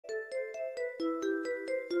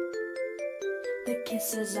The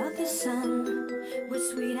kisses of the sun were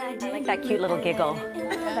sweet. I like that cute little giggle.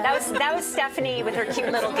 That was Stephanie with her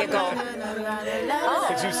cute little giggle. Oh,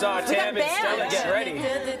 because you saw Tam and Stella get ready.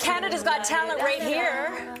 Canada's Got Talent right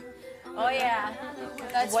here. Oh yeah,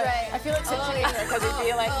 that's right. I feel like such a leader because it'd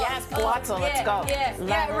be like, yes, Palazzo, let's go.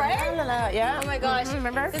 Yeah, right? Yeah. Oh my gosh.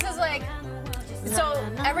 Remember? This is like, so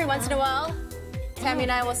every once in a while, Tammie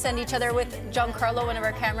and I will send each other with Giancarlo, one of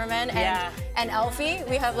our cameramen, and Alfie.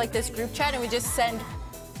 We have like this group chat and we just send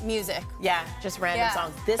music. Yeah, just random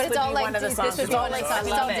songs. This but would it's all be like, one of the songs. This would be all like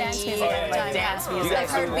dance music all the time. Dance music.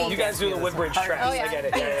 You guys do the Woodbridge tracks. Oh, yeah. I get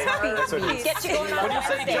it. That's what it is. Get you going on When you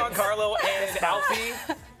say Giancarlo and Alfie,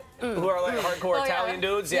 who are like hardcore Italian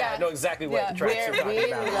dudes, I know exactly what the tracks you're talking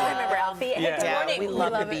about. Remember Alfie? Good morning. We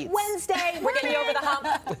love the beats. Wednesday. We're getting over the hump.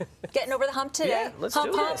 Getting over the hump today. Yeah, let's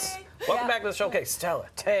do this. Welcome back to the showcase. Stella,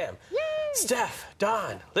 Tam, Steph,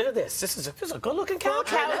 Don. Look at this. This is a good-looking couch.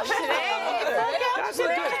 Guys look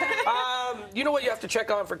good. You know what you have to check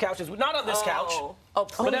on for couches? Not on this couch. Oh,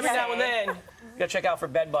 please. But every now and then, you got to check out for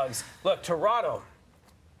bed bugs. Look, Toronto.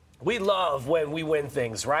 We love when we win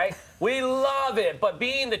things, right? We love it. But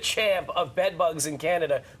being the champ of bed bugs in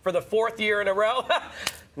Canada for the 4th year in a row,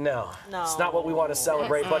 no, it's not what we want to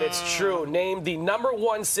celebrate, but it's true. Named the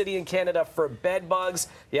 #1 city in Canada for bed bugs.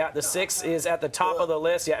 Yeah, the 6 is at the top of the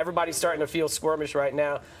list. Yeah, everybody's starting to feel squirmish right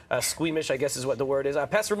now. Squeamish, I guess is what the word is.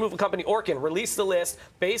 Pest removal company Orkin released the list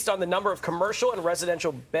based on the number of commercial and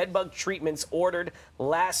residential bed bug treatments ordered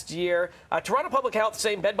last year. Toronto Public Health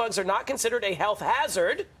saying bed bugs are not considered a health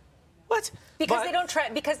hazard. What? Because they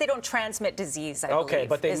don't transmit disease, I believe. Okay,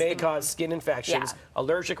 but they may cause skin infections,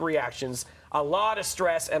 allergic reactions, a lot of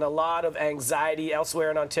stress, and a lot of anxiety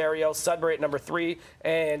elsewhere in Ontario. Sudbury at #3,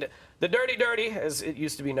 and the dirty, as it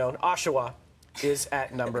used to be known, Oshawa, is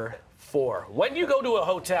at #4. When you go to a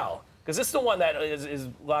hotel, because this is the one that is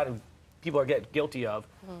a lot of people are getting guilty of,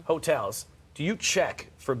 hotels. Do you check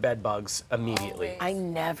for bed bugs immediately? I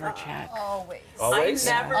never check. Always. Always?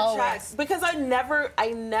 I never check because I never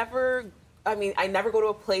go to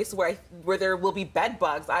a place where there will be bed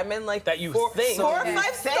bugs. I'm in like that you four think. or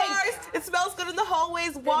 5 stars. It smells good in the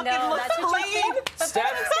hallways. Walking looks clean. But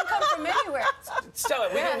bed bugs can come from anywhere. Stella,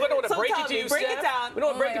 we don't want to break it to you, break Steph. it down. We don't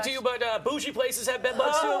want to break it to you, but bougie places have bed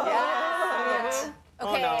bugs too. Okay.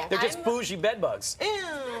 Oh no, they're just bougie bed bugs. Ew,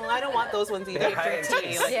 I don't want those ones either. Stella,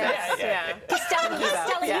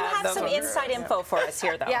 you have some inside info for us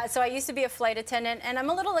here, though. Yeah, so I used to be a flight attendant, and I'm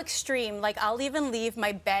a little extreme. Like, I'll even leave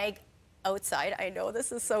my bag outside. I know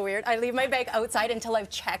this is so weird. I leave my bag outside until I've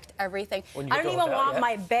checked everything. I don't even want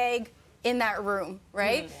my bag in that room,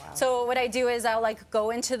 right? Wow. So what I do is I'll like go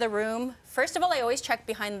into the room. First of all, I always check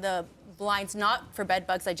behind the blinds, not for bed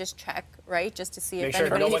bugs. I just check, right, just to see if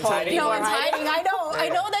anybody's no one's hiding. No one's hiding. I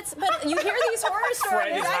know that's. But you hear these horror stories.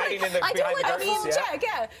 Fred is hiding in the I do behind the like curtains,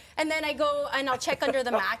 check, and then I go and I'll check under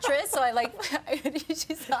the mattress. So I like.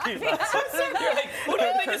 She's laughing. You're like, what do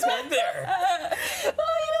you think is in there?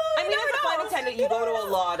 I mean, as a flight attendant, you go to a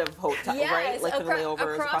lot of hotels, right? Like for the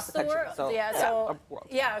layovers across the country. world. So,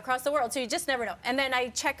 across the world. So you just never know. And then I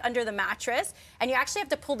check under the mattress, and you actually have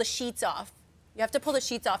to pull the sheets off. You have to pull the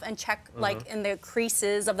sheets off and check like in the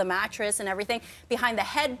creases of the mattress and everything. Behind the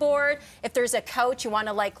headboard, if there's a couch, you want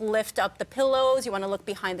to like lift up the pillows. You want to look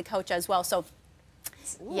behind the couch as well. So,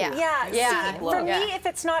 yeah. See, for me, if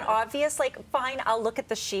it's not obvious, like fine, I'll look at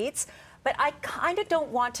the sheets. But I kind of don't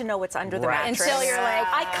want to know what's under the mattress. Until you're like,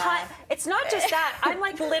 I can't. It's not just that. I'm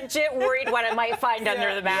like legit worried what I might find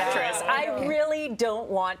under the mattress. I really don't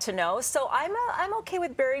want to know. So I'm okay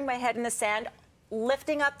with burying my head in the sand,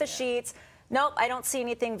 lifting up the sheets. Nope, I don't see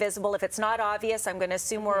anything visible. If it's not obvious, I'm going to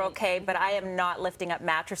assume we're okay, but I am not lifting up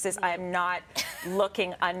mattresses. I am not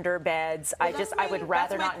looking under beds. I would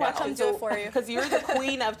rather not know. I'll do it for you. Because you're the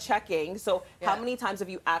queen of checking, so how many times have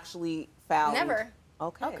you actually found? Never.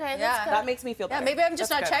 Okay, that's good. That makes me feel better. Yeah, maybe I'm just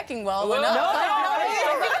not checking well enough.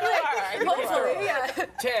 Hopefully,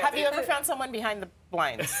 Tam, have you ever found someone behind the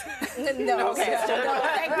blinds? No. Okay.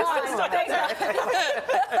 Thank God.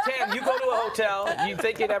 Tam, you go to a hotel, you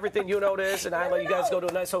thinking everything you notice, and I let you guys go to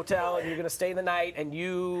a nice hotel, and you're going to stay the night, and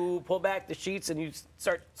you pull back the sheets, and you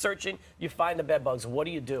start searching, you find the bed bugs. What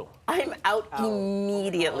do you do? I'm out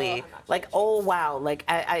immediately. Like, oh, wow. Like,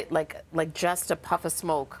 I like just a puff of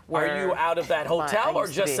smoke. Are you out of that hotel or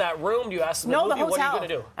just that room? Do you ask them to move you? What are you going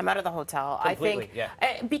to do? I'm out of the hotel. Completely, I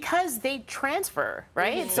think because they transfer,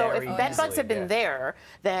 right? So if bed bugs have been there,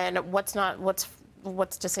 then what's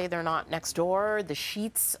what's to say they're not next door? The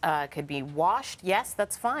sheets could be washed. Yes,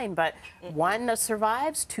 that's fine. But one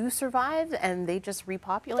survives, two survive, and they just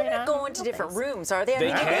repopulate. They're not going to different rooms, are they?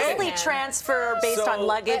 They can. Easily transfer based on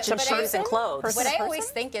luggage and shoes and clothes. What I always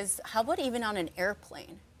think is, how about even on an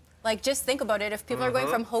airplane? Like, just think about it. If people are going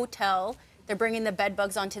from hotel, they're bringing the bed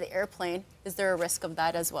bugs onto the airplane. Is there a risk of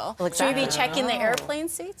that as well? Should we be checking the airplane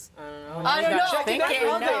seats? I don't know. No. Not gonna be itchy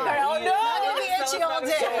all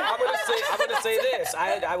day. I'm gonna say this.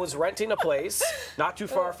 I was renting a place not too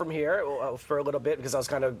far from here for a little bit because I was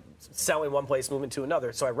kind of selling one place, moving to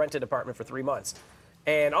another. So I rented an apartment for 3 months,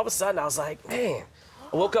 and all of a sudden I was like, man.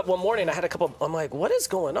 I woke up one morning. I had a couple. I'm like, what is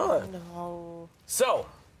going on? No. So,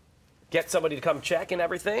 get somebody to come check and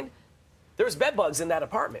everything. There's bed bugs in that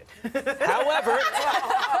apartment. However,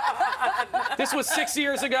 this was 6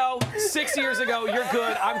 years ago. 6 years ago, you're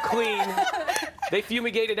good. I'm clean. They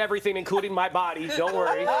fumigated everything, including my body. Don't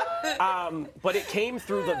worry. But it came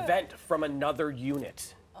through the vent from another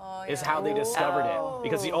unit. Is how they discovered it.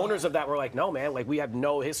 Because the owners of that were like, no, man, like we have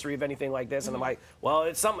no history of anything like this. And I'm like, well,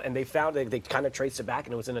 it's something. And they found it, they kind of traced it back,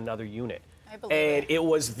 and it was in another unit. I believe And it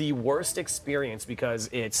was the worst experience because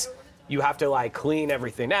you have to like clean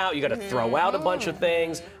everything out. You got to throw out a bunch of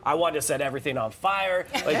things. I wanted to set everything on fire.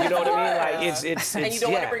 Like, you know what I mean? Like it's and you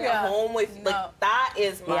don't want to bring it home with like that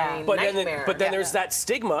is my nightmare. But then there's that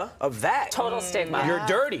stigma of that. Total stigma. You're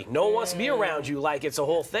dirty. No one wants to be around you. Like it's a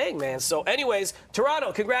whole thing, man. So anyways,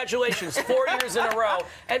 Toronto, congratulations, 4 years in a row.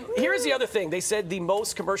 And here's the other thing. They said the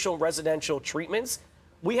most commercial and residential treatments,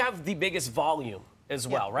 we have the biggest volume as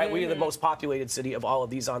well, right? We are the most populated city of all of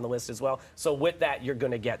these on the list as well. So with that, you're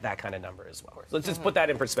going to get that kind of number as well. So let's just put that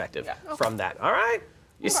in perspective from that. All right?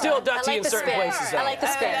 You're still dirty in certain places. I like the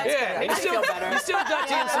spin. Yeah, you're still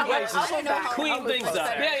dirty in some places. Clean things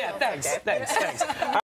up. Yeah, thanks.